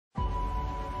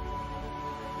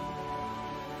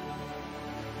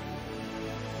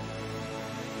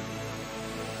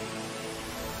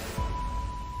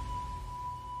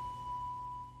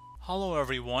Hello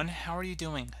everyone, how are you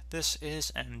doing? This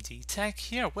is MD Tech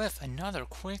here with another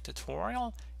quick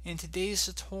tutorial. In today's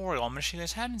tutorial, I'm going to show you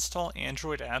guys how to install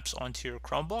Android apps onto your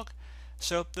Chromebook.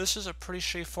 So this is a pretty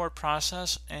straightforward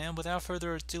process, and without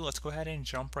further ado, let's go ahead and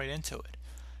jump right into it.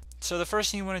 So the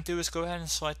first thing you want to do is go ahead and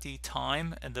select the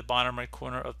time at the bottom right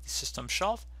corner of the system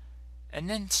shelf, and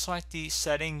then select the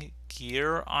setting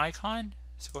gear icon.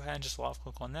 So go ahead and just left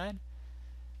click on that.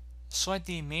 Select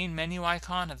the main menu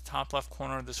icon at the top left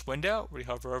corner of this window. Where you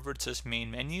hover over, it says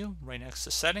main menu. Right next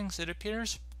to settings, it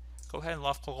appears. Go ahead and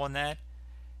left click on that.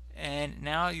 And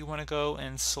now you want to go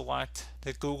and select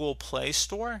the Google Play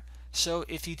Store. So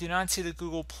if you do not see the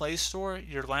Google Play Store,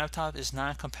 your laptop is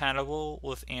not compatible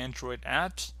with Android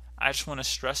apps. I just want to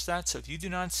stress that. So if you do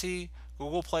not see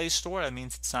Google Play Store, that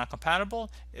means it's not compatible.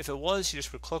 If it was, you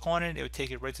just would click on it. It would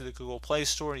take you right to the Google Play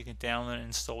Store. You can download and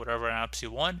install whatever apps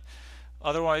you want.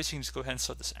 Otherwise, you can just go ahead and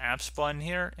select this apps button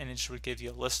here, and it just would give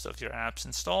you a list of your apps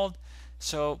installed.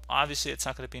 So obviously it's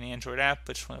not going to be an Android app,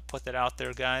 but just want to put that out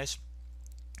there, guys.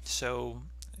 So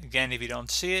again, if you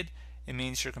don't see it, it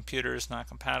means your computer is not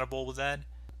compatible with that.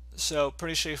 So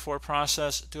pretty straightforward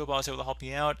process. I do hope I was able to help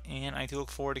you out, and I do look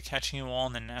forward to catching you all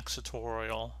in the next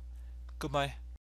tutorial. Goodbye.